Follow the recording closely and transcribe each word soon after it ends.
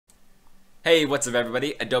Hey, what's up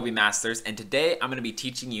everybody? Adobe Masters, and today I'm going to be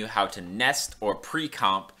teaching you how to nest or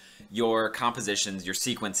pre-comp your compositions, your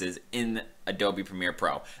sequences in Adobe Premiere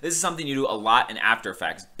Pro. This is something you do a lot in After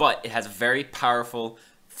Effects, but it has very powerful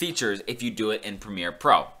features if you do it in Premiere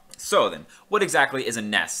Pro. So then, what exactly is a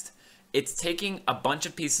nest? It's taking a bunch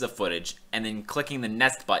of pieces of footage and then clicking the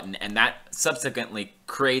nest button, and that subsequently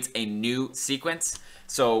creates a new sequence.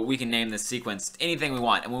 So we can name this sequence anything we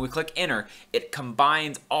want, and when we click enter, it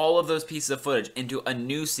combines all of those pieces of footage into a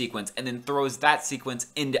new sequence and then throws that sequence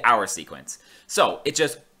into our sequence. So it's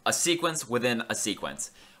just a sequence within a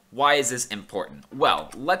sequence. Why is this important? Well,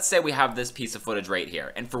 let's say we have this piece of footage right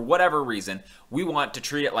here, and for whatever reason, we want to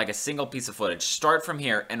treat it like a single piece of footage, start from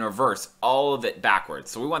here and reverse all of it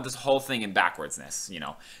backwards. So we want this whole thing in backwardsness,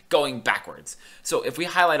 going backwards. So if we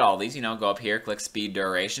highlight all these, go up here, click speed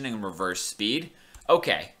duration and reverse speed.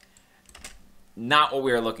 Okay, not what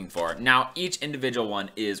we are looking for. Now, each individual one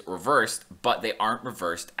is reversed, but they aren't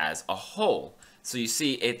reversed as a whole. So you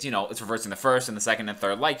see, it's reversing the first and the second and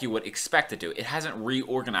third like you would expect it to. It hasn't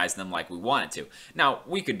reorganized them like we want it to. Now,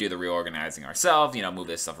 we could do the reorganizing ourselves, move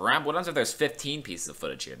this stuff around. But what if there's 15 pieces of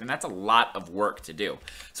footage here? Then that's a lot of work to do.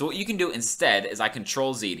 So what you can do instead is I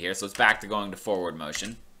Control Z here, so it's back to going to forward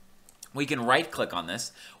motion. We can right-click on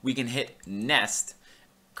this. We can hit Nest,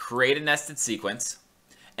 create a nested sequence.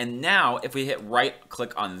 And now, if we hit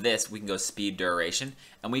right-click on this, we can go speed duration,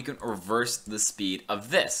 and we can reverse the speed of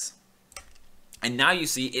this. And now you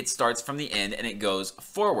see it starts from the end and it goes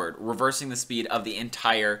forward, reversing the speed of the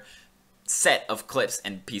entire set of clips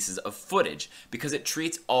and pieces of footage because it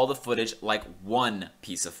treats all the footage like one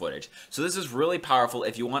piece of footage. So this is really powerful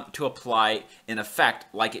if you want to apply an effect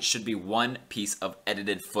like it should be one piece of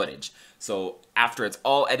edited footage. So after it's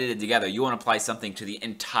all edited together, you want to apply something to the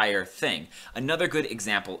entire thing. Another good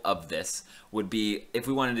example of this would be if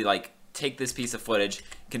we wanted to take this piece of footage,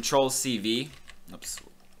 Control CV, oops,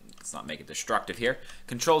 let's not make it destructive here,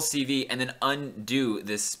 Control CV, and then undo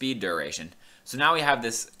this speed duration. So now we have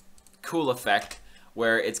this cool effect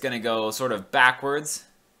where it's going to go sort of backwards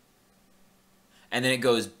and then it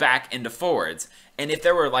goes back into forwards. And if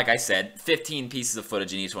there were, like I said, 15 pieces of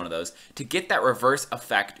footage in each one of those, to get that reverse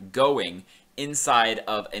effect going inside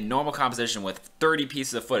of a normal composition with 30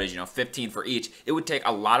 pieces of footage, 15 for each, it would take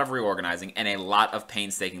a lot of reorganizing and a lot of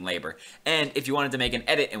painstaking labor. And if you wanted to make an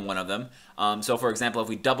edit in one of them, so for example, if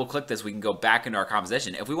we double click this, we can go back into our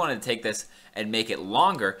composition. If we wanted to take this and make it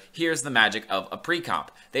longer, here's the magic of a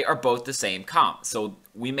pre-comp. They are both the same comp. So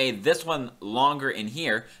we made this one longer in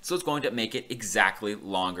here, so it's going to make it exactly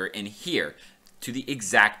longer in here, to the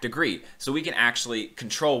exact degree. So we can actually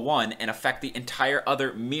control one and affect the entire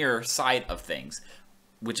other mirror side of things,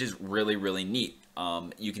 which is really, really neat.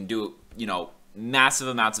 You can do, massive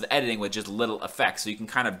amounts of editing with just little effects, so you can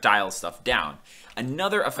kind of dial stuff down.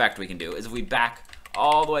 Another effect we can do is if we back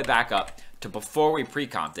all the way back up to before we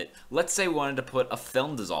pre-comped it, let's say we wanted to put a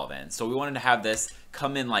film dissolve in. So we wanted to have this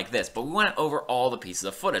come in like this, but we want it over all the pieces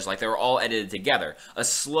of footage, like they were all edited together. A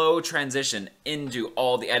slow transition into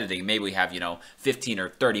all the editing. Maybe we have, 15 or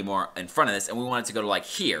 30 more in front of this, and we want it to go to like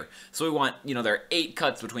here. So we want, there are 8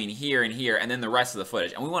 cuts between here, and then the rest of the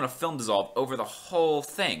footage, and we want a film dissolve over the whole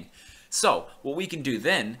thing. So what we can do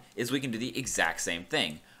then is we can do the exact same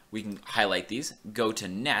thing. We can highlight these, go to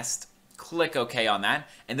Nest, click OK on that,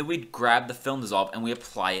 and then we grab the film dissolve and we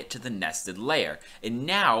apply it to the nested layer. And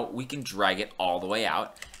now we can drag it all the way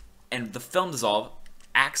out, and the film dissolve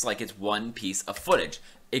acts like it's one piece of footage,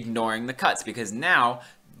 ignoring the cuts, because now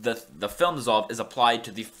the film dissolve is applied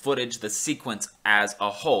to the footage, the sequence as a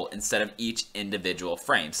whole, instead of each individual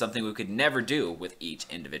frame, something we could never do with each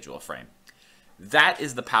individual frame. That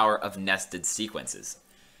is the power of nested sequences.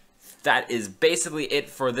 That is basically it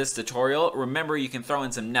for this tutorial. Remember, you can throw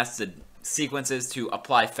in some nested sequences to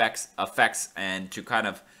apply effects and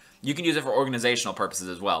to you can use it for organizational purposes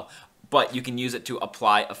as well, but you can use it to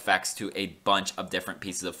apply effects to a bunch of different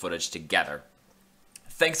pieces of footage together.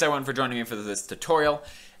 Thanks everyone for joining me for this tutorial.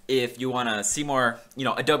 If you want to see more,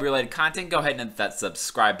 Adobe related content, go ahead and hit that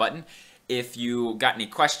subscribe button. If you got any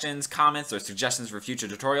questions, comments, or suggestions for future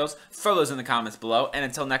tutorials, throw those in the comments below. And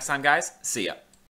until next time, guys, see ya.